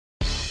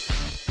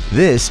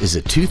This is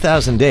a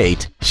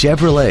 2008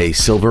 Chevrolet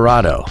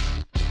Silverado.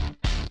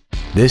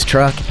 This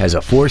truck has a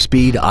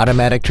 4-speed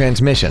automatic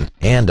transmission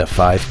and a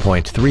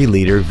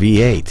 5.3-liter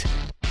V8.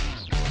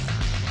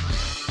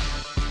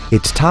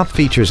 Its top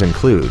features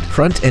include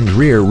front and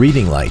rear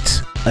reading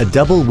lights, a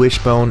double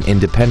wishbone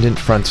independent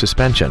front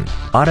suspension,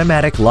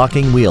 automatic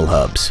locking wheel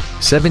hubs,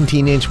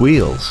 17-inch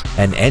wheels,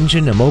 an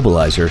engine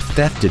immobilizer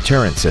theft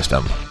deterrent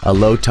system, a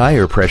low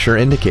tire pressure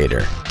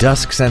indicator,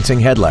 dusk sensing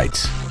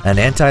headlights, an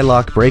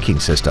anti-lock braking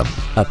system,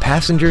 a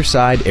passenger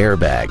side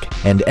airbag,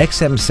 and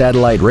XM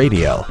satellite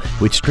radio,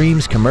 which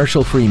streams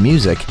commercial-free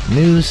music,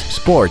 news,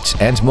 sports,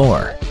 and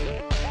more.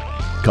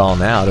 Call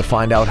now to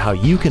find out how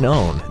you can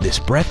own this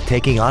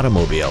breathtaking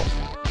automobile.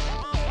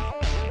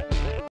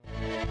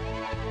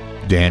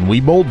 Dan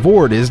Wiebold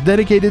Ford is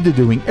dedicated to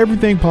doing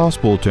everything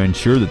possible to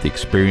ensure that the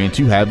experience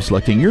you have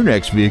selecting your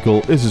next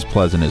vehicle is as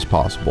pleasant as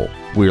possible.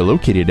 We are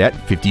located at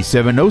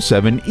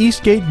 5707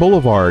 Eastgate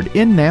Boulevard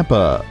in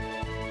Nampa.